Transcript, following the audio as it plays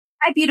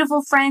Hi,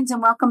 beautiful friends, and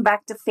welcome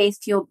back to Faith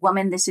Fueled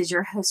Woman. This is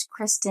your host,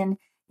 Kristen.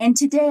 And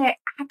today I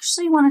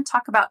actually want to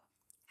talk about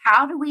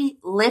how do we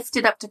lift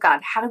it up to God?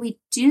 How do we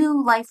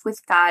do life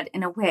with God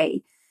in a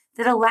way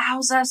that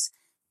allows us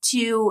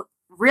to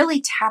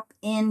really tap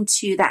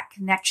into that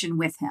connection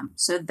with Him?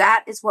 So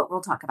that is what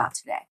we'll talk about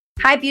today.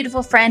 Hi,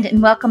 beautiful friend,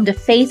 and welcome to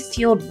Faith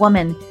Fueled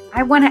Woman.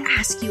 I want to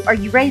ask you, are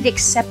you ready to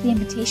accept the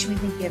invitation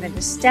we've been given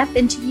to step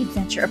into the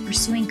adventure of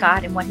pursuing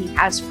God and what He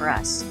has for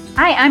us?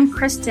 Hi, I'm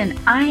Kristen.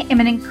 I am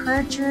an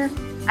encourager.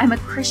 I'm a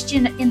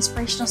Christian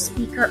inspirational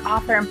speaker,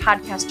 author, and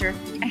podcaster.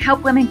 I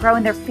help women grow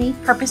in their faith,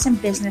 purpose,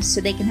 and business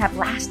so they can have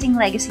lasting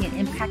legacy and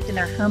impact in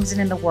their homes and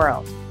in the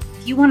world.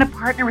 If you want to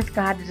partner with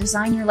God to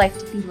design your life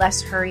to be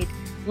less hurried,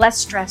 less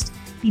stressed,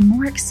 be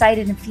more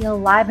excited, and feel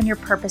alive in your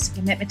purpose and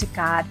commitment to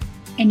God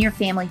and your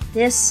family,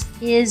 this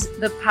is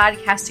the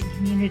podcasting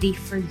community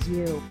for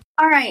you.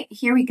 All right,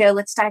 here we go.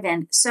 Let's dive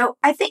in. So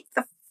I think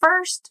the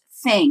first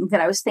thing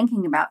that I was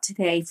thinking about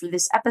today for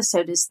this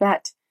episode is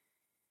that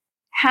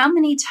how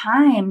many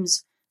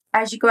times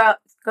as you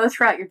go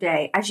throughout your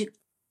day, as you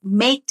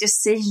make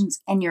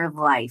decisions in your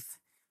life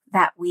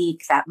that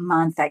week, that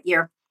month, that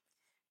year,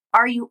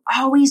 are you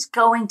always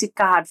going to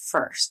God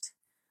first?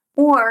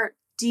 Or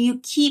do you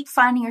keep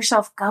finding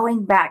yourself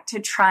going back to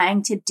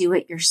trying to do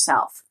it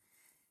yourself?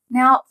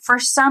 Now, for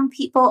some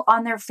people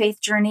on their faith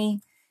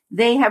journey,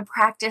 they have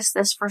practiced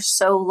this for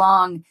so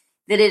long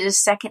that it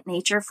is second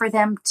nature for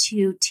them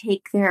to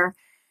take their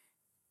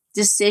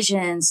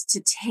decisions, to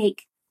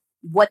take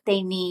what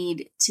they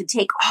need, to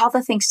take all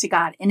the things to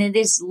God. And it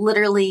is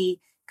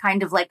literally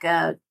kind of like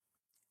a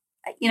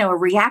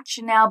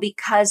reaction now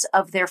because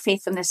of their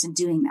faithfulness in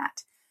doing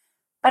that.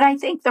 But I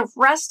think the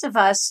rest of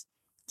us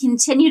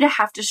continue to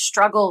have to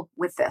struggle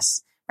with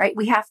this, right?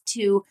 We have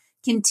to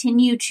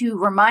continue to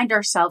remind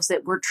ourselves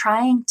that we're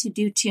trying to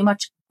do too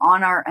much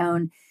on our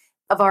own,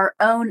 of our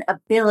own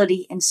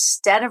ability,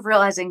 instead of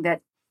realizing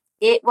that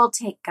it will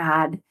take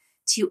God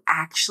to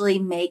actually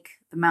make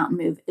the mountain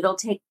move. It'll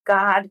take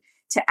God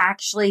to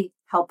actually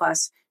help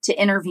us, to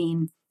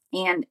intervene,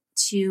 and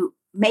to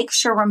make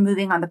sure we're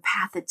moving on the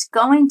path that's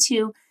going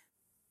to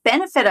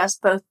benefit us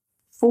both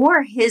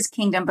for His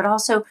kingdom, but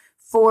also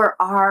for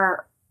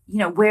our,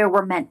 where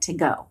we're meant to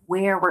go,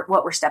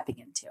 what we're stepping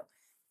into.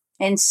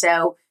 And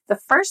so the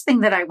first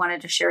thing that I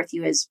wanted to share with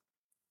you is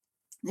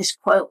this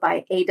quote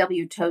by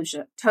A.W.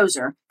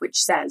 Tozer,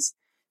 which says,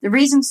 "The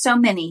reason so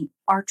many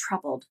are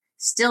troubled,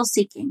 still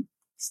seeking,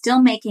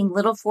 still making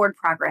little forward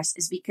progress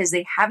is because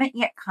they haven't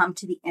yet come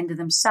to the end of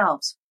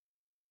themselves.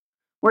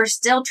 We're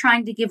still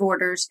trying to give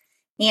orders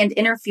and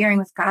interfering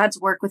with God's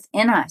work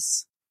within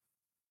us."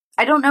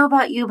 I don't know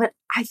about you, but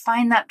I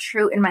find that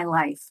true in my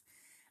life.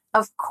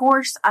 Of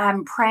course,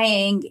 I'm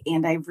praying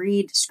and I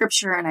read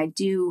scripture and I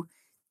do,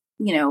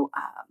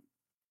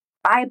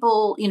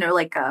 Bible,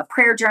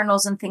 prayer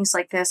journals and things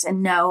like this.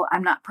 And no,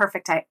 I'm not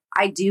perfect.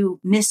 I do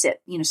miss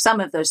it, some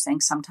of those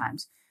things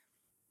sometimes.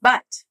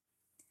 But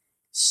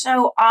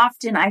so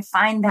often I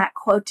find that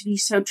quote to be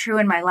so true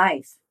in my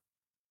life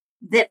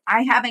that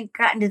I haven't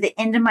gotten to the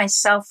end of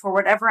myself for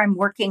whatever I'm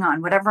working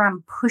on, whatever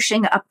I'm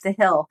pushing up the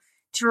hill,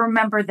 to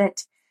remember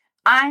that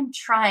I'm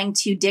trying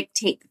to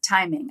dictate the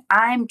timing.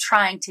 I'm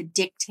trying to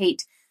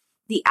dictate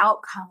the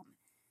outcome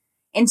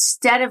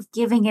instead of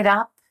giving it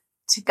up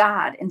to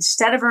God,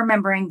 instead of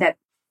remembering that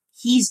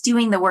He's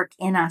doing the work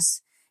in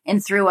us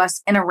and through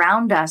us and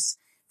around us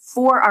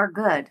for our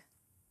good.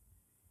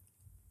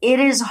 It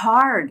is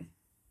hard.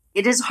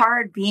 It is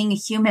hard being a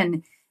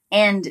human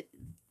and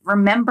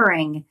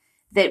remembering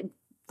that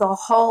the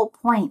whole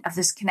point of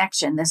this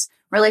connection, this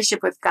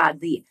relationship with God,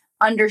 the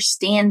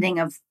understanding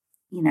of,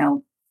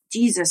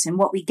 Jesus and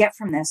what we get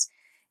from this,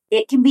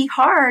 it can be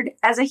hard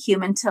as a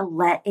human to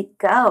let it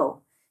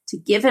go, to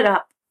give it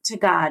up to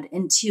God,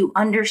 and to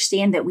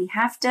understand that we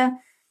have to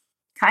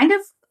kind of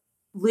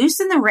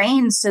loosen the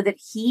reins so that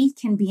He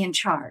can be in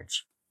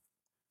charge.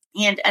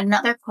 And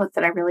another quote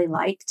that I really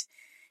liked,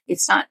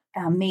 it's not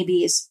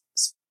maybe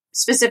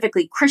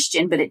specifically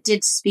Christian, but it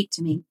did speak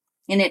to me.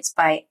 And it's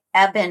by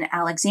Eben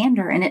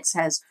Alexander. And it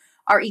says,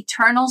 "Our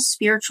eternal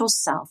spiritual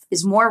self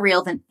is more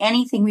real than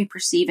anything we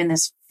perceive in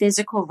this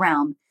physical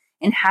realm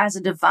and has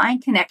a divine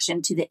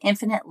connection to the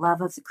infinite love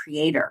of the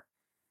Creator.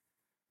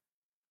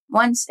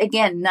 Once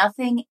again,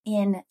 nothing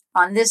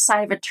on this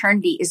side of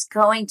eternity is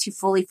going to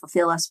fully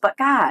fulfill us but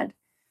God.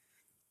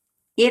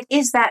 It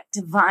is that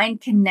divine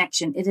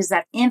connection. It is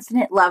that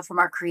infinite love from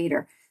our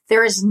Creator.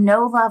 There is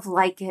no love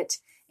like it,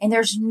 and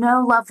there's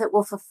no love that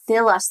will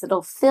fulfill us,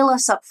 that'll fill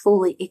us up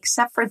fully,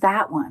 except for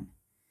that one.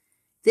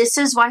 This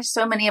is why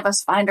so many of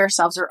us find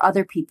ourselves, or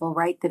other people,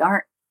 right, that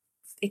aren't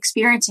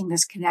experiencing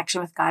this connection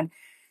with God.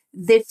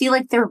 They feel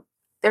like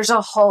there's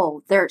a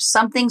hole. There's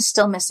something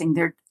still missing.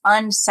 They're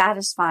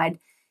unsatisfied.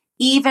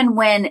 Even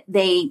when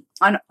they,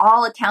 on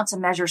all accounts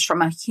and measures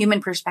from a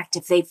human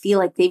perspective, they feel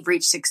like they've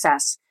reached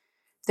success.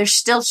 They're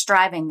still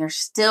striving. They're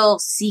still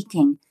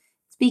seeking.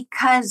 It's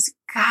because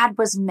God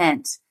was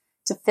meant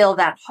to fill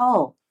that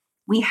hole.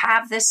 We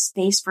have this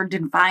space for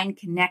divine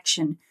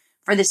connection,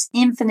 for this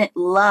infinite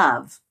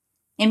love.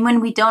 And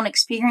when we don't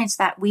experience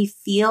that, we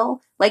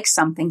feel like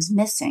something's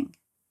missing.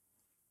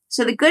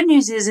 So the good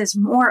news is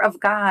more of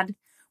God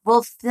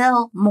will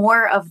fill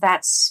more of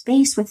that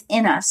space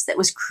within us that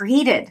was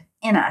created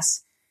in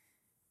us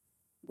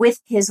with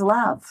his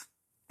love.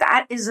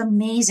 That is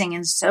amazing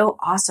and so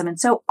awesome and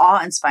so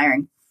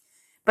awe-inspiring.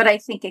 But I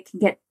think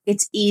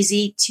it's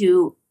easy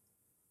to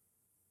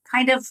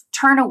kind of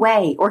turn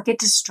away or get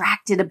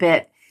distracted a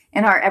bit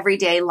in our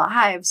everyday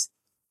lives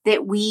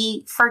that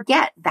we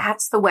forget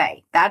that's the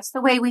way. That's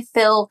the way we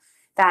fill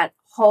that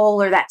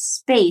hole, or that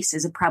space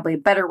is probably a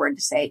better word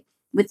to say,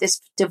 with this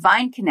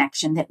divine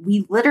connection that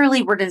we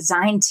literally were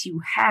designed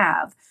to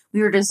have.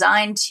 We were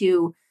designed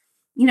to,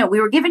 we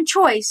were given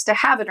choice to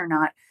have it or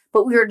not,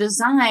 but we were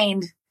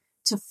designed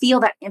to feel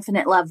that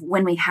infinite love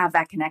when we have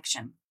that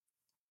connection.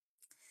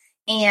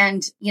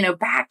 And,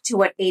 back to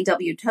what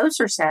A.W.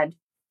 Tozer said,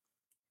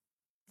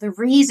 the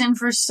reason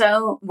for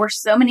so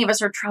many of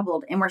us are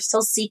troubled and we're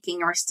still seeking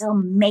and we're still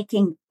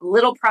making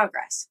little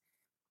progress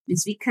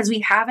is because we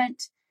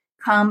haven't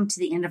come to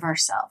the end of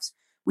ourselves.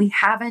 We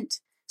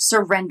haven't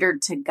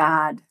surrendered to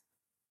God,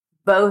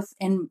 both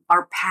in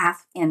our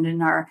path and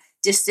in our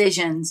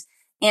decisions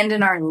and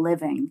in our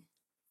living.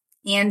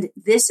 And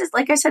this is,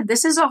 like I said,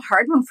 this is a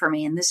hard one for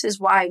me. And this is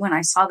why when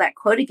I saw that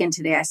quote again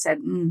today, I said,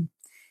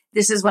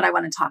 this is what I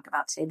want to talk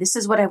about today. This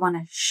is what I want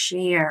to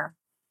share.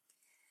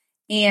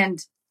 And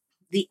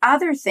the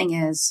other thing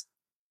is,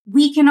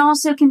 we can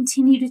also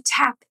continue to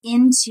tap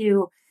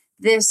into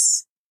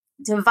this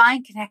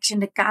divine connection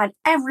to God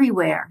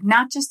everywhere,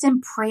 not just in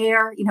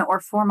prayer,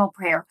 or formal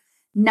prayer,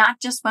 not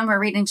just when we're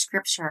reading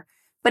scripture,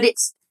 but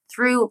it's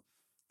through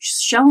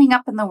showing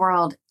up in the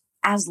world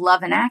as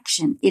love in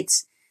action.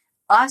 It's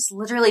us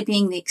literally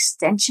being the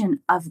extension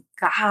of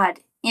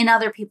God in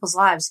other people's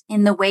lives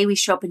in the way we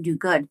show up and do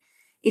good.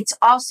 It's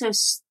also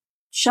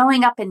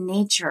showing up in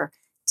nature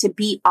to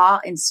be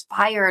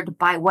awe-inspired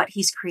by what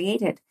he's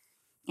created.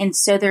 And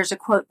so there's a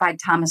quote by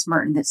Thomas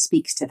Merton that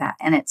speaks to that.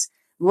 And it's,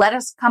 "Let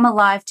us come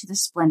alive to the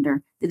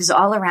splendor that is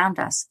all around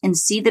us and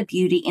see the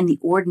beauty in the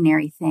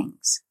ordinary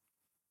things."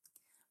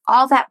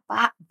 All that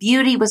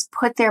beauty was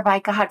put there by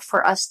God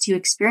for us to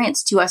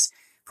experience,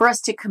 for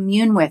us to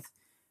commune with,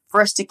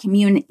 for us to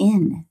commune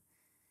in,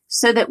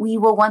 so that we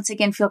will once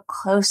again feel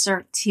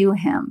closer to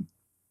him.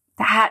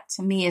 That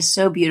to me is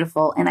so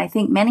beautiful. And I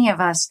think many of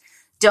us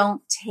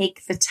don't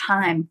take the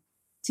time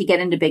to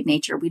get into big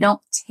nature. We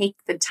don't take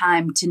the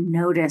time to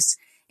notice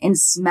and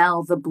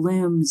smell the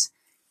blooms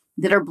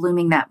that are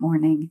blooming that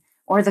morning,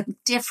 or the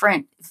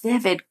different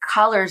vivid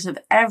colors of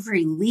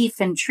every leaf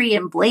and tree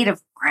and blade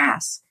of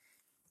grass.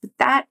 But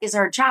that is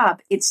our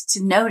job. It's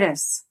to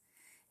notice,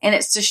 and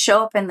it's to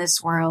show up in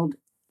this world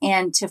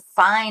and to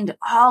find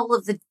all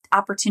of the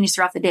opportunities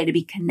throughout the day to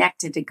be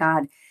connected to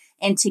God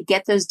and to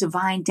get those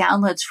divine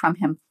downloads from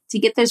him, to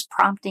get those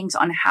promptings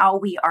on how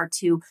we are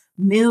to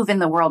move in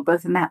the world,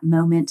 both in that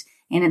moment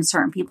and in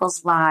certain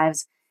people's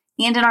lives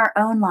and in our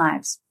own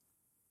lives.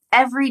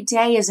 Every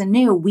day is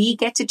anew. We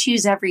get to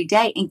choose every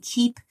day and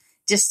keep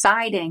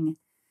deciding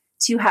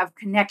to have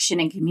connection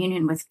and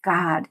communion with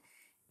God.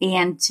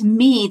 And to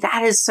me,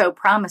 that is so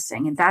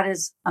promising and that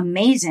is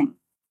amazing.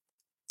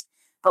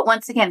 But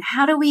once again,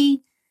 how do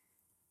we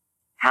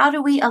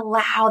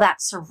allow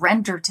that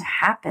surrender to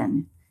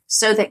happen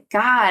so that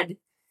God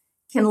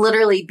can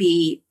literally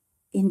be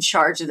in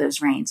charge of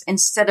those reins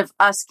instead of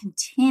us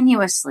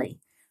continuously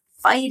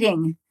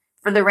fighting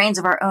for the reins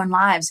of our own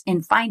lives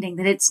and finding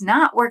that it's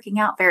not working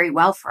out very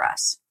well for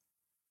us?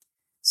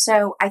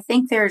 So I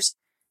think there's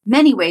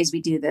many ways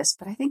we do this,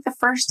 but I think the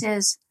first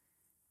is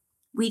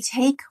we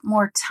take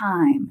more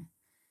time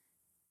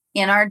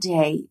in our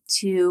day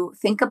to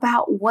think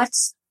about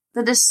what's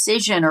the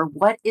decision or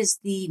what is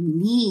the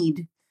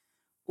need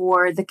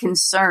or the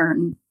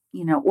concern,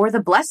 or the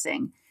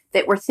blessing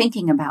that we're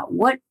thinking about.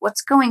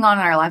 What's going on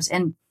in our lives,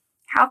 and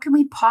how can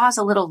we pause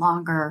a little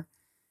longer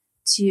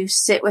to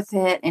sit with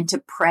it and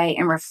to pray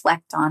and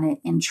reflect on it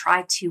and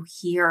try to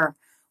hear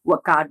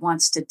what God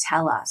wants to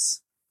tell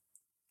us.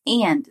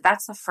 And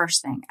that's the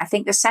first thing. I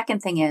think the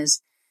second thing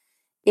is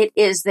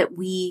that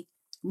we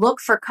look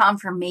for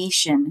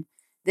confirmation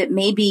that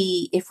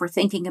maybe if we're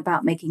thinking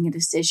about making a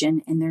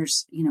decision and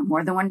there's,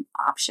 more than one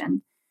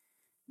option,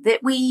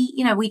 that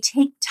we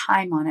take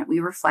time on it. We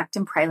reflect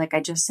and pray, like I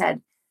just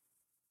said.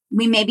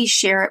 We maybe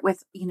share it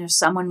with,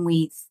 someone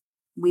we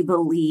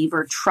believe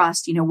or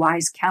trust,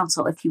 wise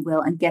counsel, if you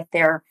will, and get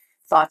their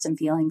thoughts and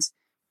feelings.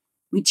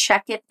 We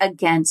check it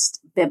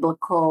against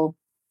biblical,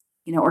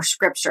 or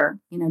scripture.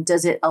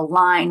 Does it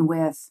align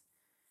with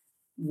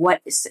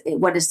what is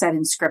said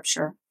in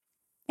scripture?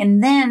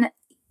 And then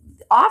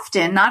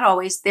often, not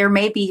always, there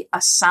may be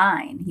a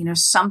sign,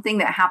 something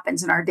that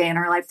happens in our day, in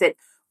our life that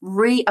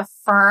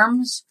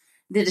reaffirms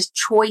the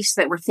choice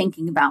that we're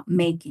thinking about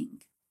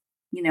making,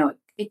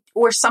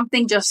 or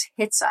something just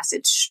hits us.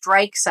 It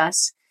strikes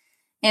us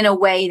in a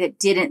way that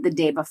didn't the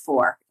day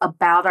before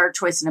about our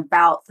choice and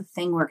about the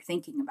thing we're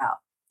thinking about.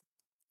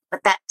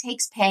 But that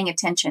takes paying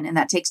attention and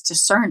that takes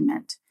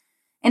discernment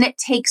and it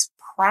takes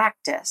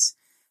practice.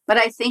 But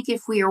I think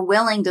if we are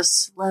willing to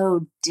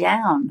slow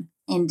down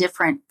in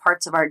different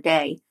parts of our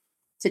day,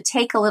 to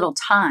take a little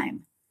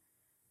time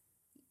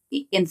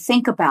and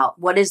think about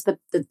what is the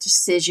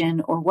decision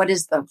or what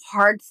is the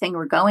hard thing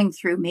we're going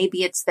through.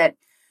 Maybe it's that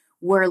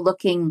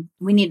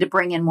we need to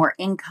bring in more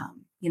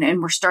income,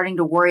 and we're starting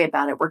to worry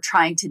about it. We're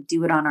trying to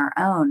do it on our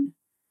own.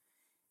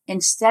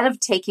 Instead of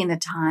taking the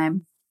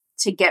time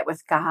to get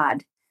with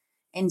God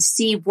and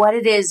see what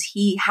it is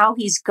how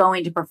he's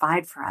going to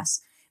provide for us.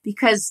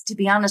 Because to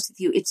be honest with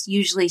you, it's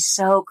usually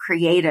so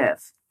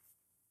creative.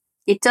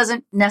 It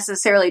doesn't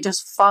necessarily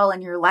just fall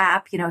in your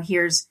lap,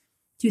 here's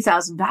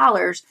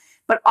 $2,000,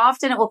 but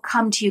often it will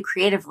come to you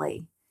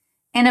creatively.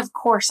 And of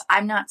course,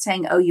 I'm not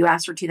saying, oh, you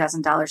asked for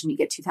 $2,000 and you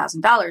get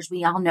 $2,000.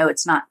 We all know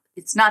it's not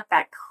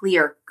that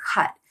clear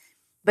cut.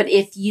 But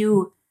if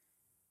you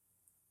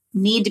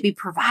need to be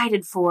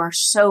provided for,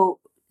 so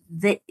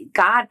that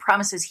God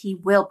promises he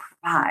will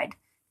provide.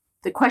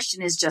 The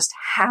question is just,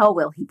 how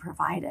will he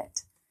provide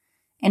it?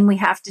 And we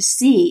have to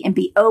see and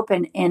be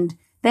open and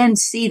then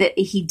see that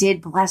he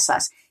did bless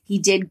us. He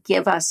did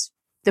give us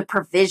the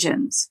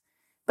provisions.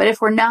 But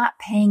if we're not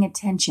paying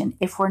attention,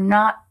 if we're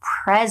not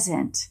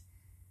present,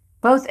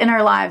 both in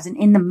our lives and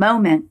in the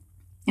moment,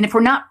 and if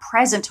we're not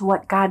present to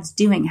what God's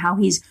doing, how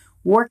he's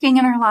working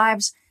in our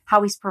lives,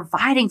 how he's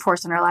providing for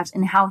us in our lives,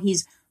 and how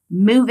he's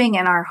moving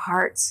in our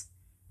hearts,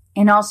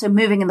 and also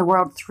moving in the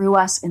world through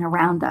us and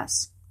around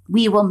us,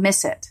 we will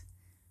miss it.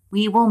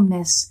 We will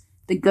miss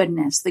the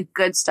goodness, the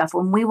good stuff,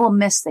 when we will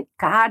miss that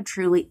God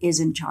truly is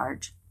in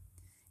charge.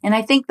 And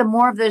I think the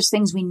more of those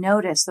things we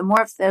notice, the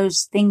more of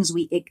those things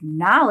we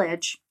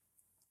acknowledge,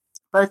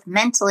 both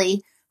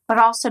mentally, but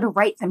also to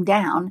write them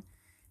down,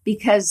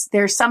 because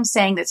there's some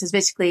saying that says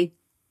basically,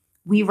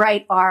 it's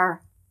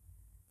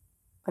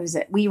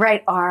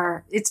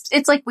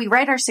like we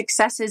write our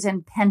successes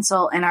in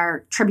pencil and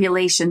our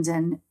tribulations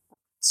in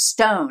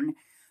stone.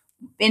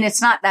 And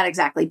it's not that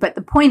exactly, but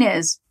the point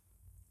is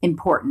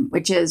important,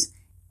 which is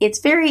it's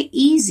very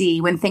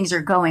easy when things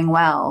are going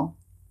well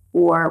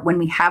or when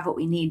we have what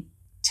we need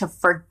to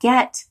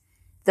forget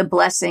the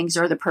blessings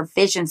or the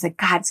provisions that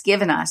God's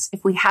given us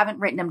if we haven't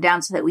written them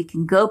down so that we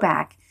can go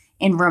back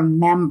and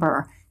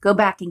remember, go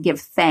back and give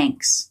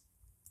thanks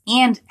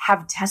and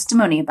have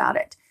testimony about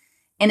it.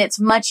 And it's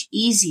much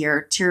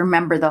easier to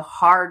remember the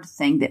hard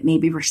thing that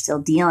maybe we're still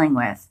dealing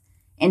with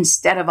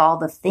instead of all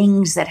the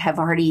things that have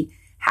already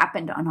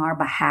happened on our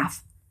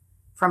behalf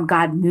from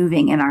God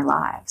moving in our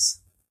lives.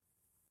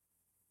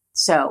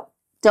 So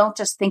don't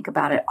just think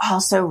about it.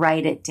 Also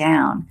write it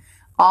down.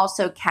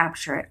 Also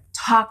capture it.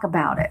 Talk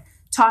about it.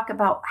 Talk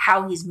about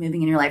how he's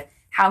moving in your life,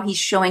 how he's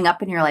showing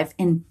up in your life,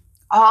 and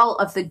all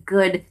of the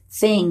good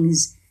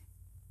things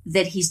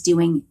that he's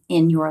doing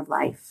in your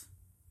life.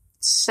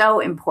 So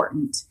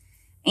important.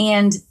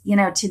 And,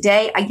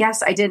 today, I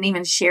guess I didn't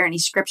even share any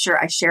scripture.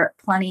 I share it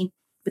plenty,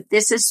 but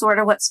this is sort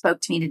of what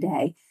spoke to me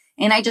today.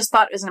 And I just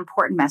thought it was an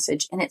important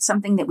message, and it's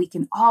something that we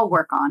can all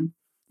work on.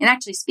 And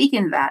actually,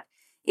 speaking of that,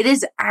 it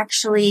is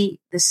actually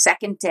the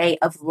second day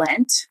of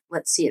Lent.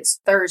 Let's see,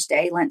 it's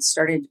Thursday. Lent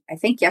started, I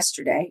think,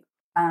 yesterday.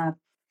 And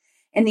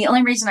the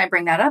only reason I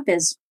bring that up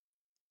is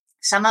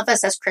some of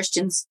us as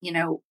Christians,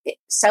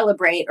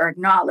 celebrate or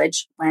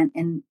acknowledge Lent,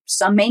 and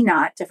some may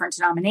not, different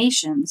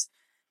denominations.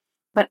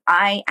 But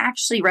I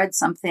actually read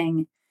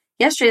something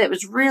yesterday that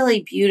was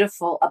really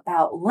beautiful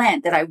about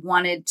Lent that I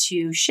wanted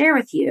to share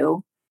with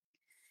you.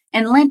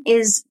 And Lent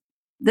is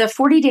the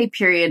 40-day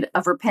period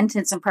of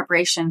repentance and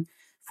preparation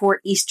for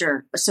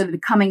Easter, so the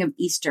coming of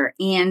Easter.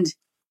 And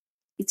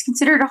it's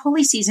considered a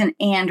holy season.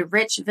 And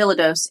Rich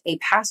Villodas, a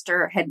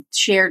pastor, had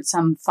shared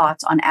some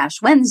thoughts on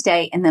Ash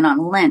Wednesday and then on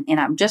Lent. And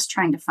I'm just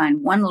trying to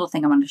find one little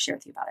thing I wanted to share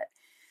with you about it.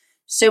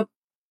 So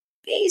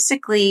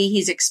basically,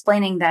 he's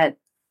explaining that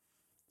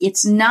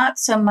it's not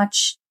so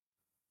much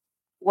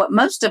what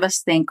most of us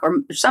think,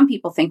 or some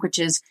people think, which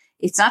is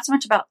it's not so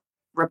much about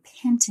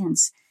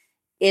repentance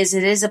as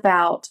it is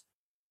about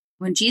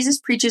when Jesus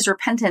preaches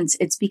repentance,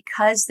 it's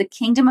because the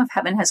kingdom of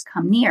heaven has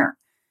come near.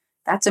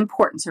 That's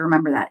important to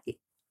remember that.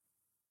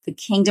 The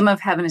kingdom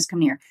of heaven has come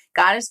near.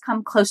 God has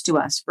come close to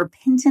us.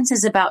 Repentance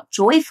is about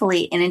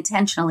joyfully and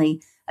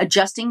intentionally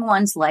adjusting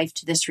one's life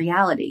to this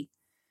reality.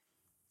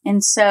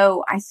 And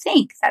so I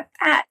think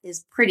that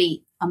is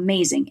pretty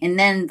amazing. And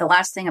then the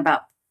last thing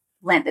about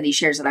Lent that he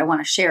shares that I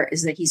want to share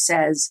is that he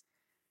says,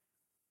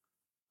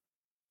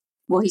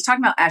 well, he's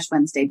talking about Ash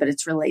Wednesday, but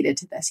it's related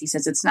to this. He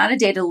says, it's not a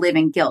day to live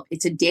in guilt.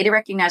 It's a day to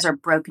recognize our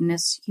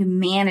brokenness,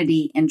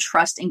 humanity, and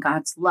trust in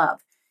God's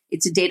love.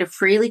 It's a day to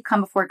freely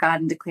come before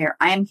God and declare,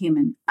 I am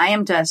human, I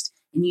am dust,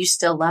 and you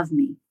still love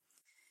me.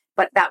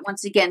 But that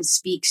once again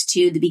speaks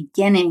to the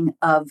beginning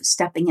of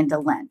stepping into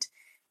Lent.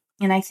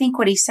 And I think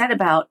what he said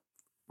about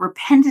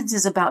repentance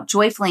is about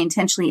joyfully,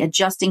 intentionally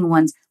adjusting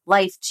one's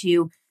life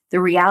to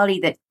the reality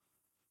that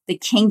the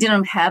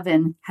kingdom of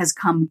heaven has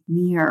come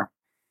near.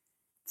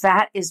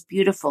 That is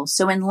beautiful.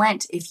 So in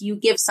Lent, if you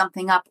give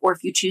something up or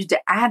if you choose to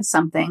add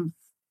something,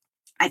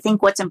 I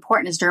think what's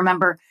important is to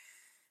remember,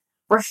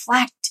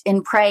 reflect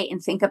and pray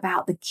and think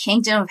about the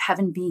kingdom of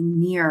heaven being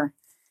near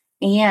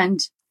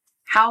and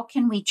How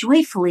can we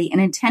joyfully and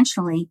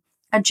intentionally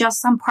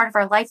adjust some part of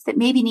our life that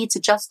maybe needs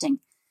adjusting?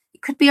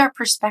 It could be our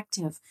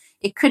perspective.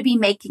 It could be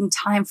making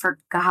time for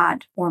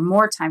God or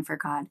more time for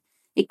God.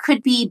 It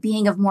could be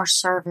being of more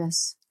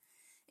service.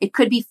 It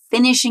could be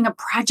finishing a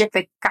project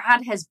that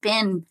God has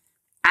been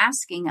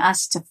asking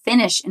us to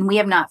finish and we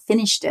have not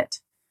finished it.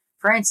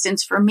 For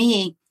instance, for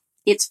me,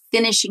 it's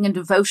finishing a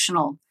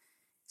devotional.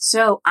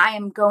 So I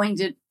am going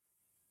to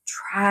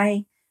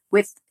try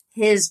with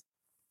his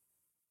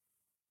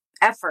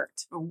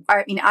effort.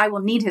 I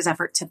will need his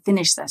effort to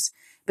finish this.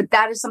 But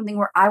that is something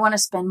where I want to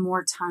spend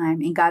more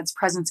time in God's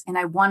presence and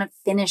I want to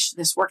finish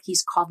this work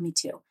he's called me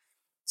to.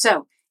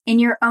 So in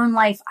your own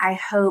life, I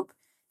hope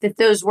that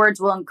those words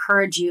will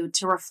encourage you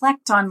to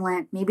reflect on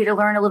Lent, maybe to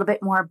learn a little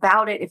bit more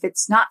about it if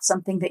it's not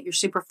something that you're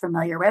super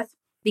familiar with,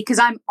 because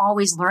I'm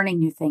always learning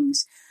new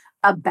things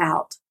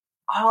about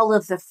all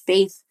of the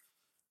faith,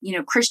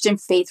 Christian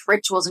faith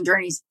rituals and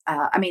journeys.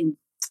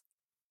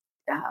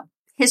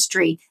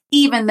 History,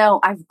 even though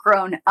I've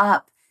grown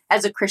up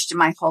as a Christian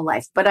my whole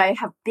life, but I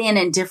have been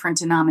in different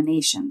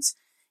denominations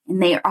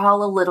and they are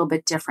all a little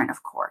bit different,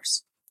 of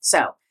course.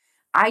 So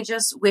I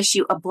just wish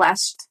you a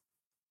blessed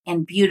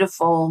and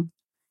beautiful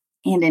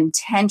and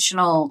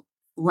intentional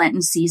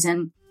Lenten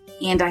season.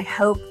 And I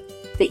hope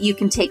that you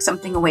can take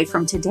something away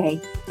from today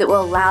that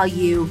will allow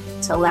you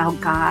to allow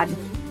God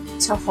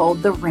to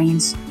hold the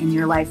reins in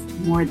your life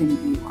more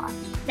than you are.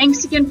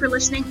 Thanks again for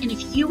listening. And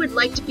if you would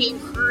like to be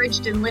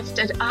encouraged and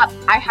lifted up,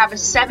 I have a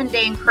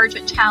 7-day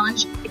encouragement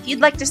challenge. If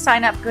you'd like to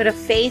sign up, go to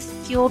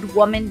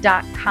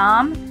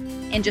faithfueledwoman.com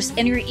and just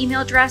enter your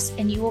email address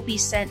and you will be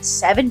sent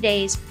 7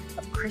 days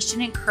of Christian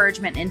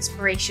encouragement and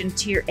inspiration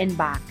to your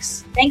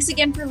inbox. Thanks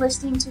again for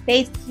listening to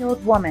Faith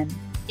Fueled Woman.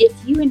 If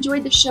you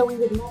enjoyed the show, we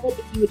would love it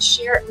if you would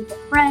share it with a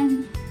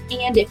friend.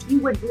 And if you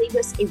would leave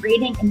us a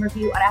rating and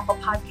review on Apple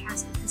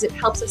Podcasts, because it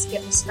helps us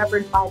get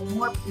discovered by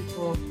more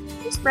people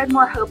to spread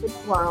more hope in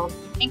the world.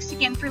 Thanks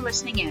again for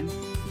listening in.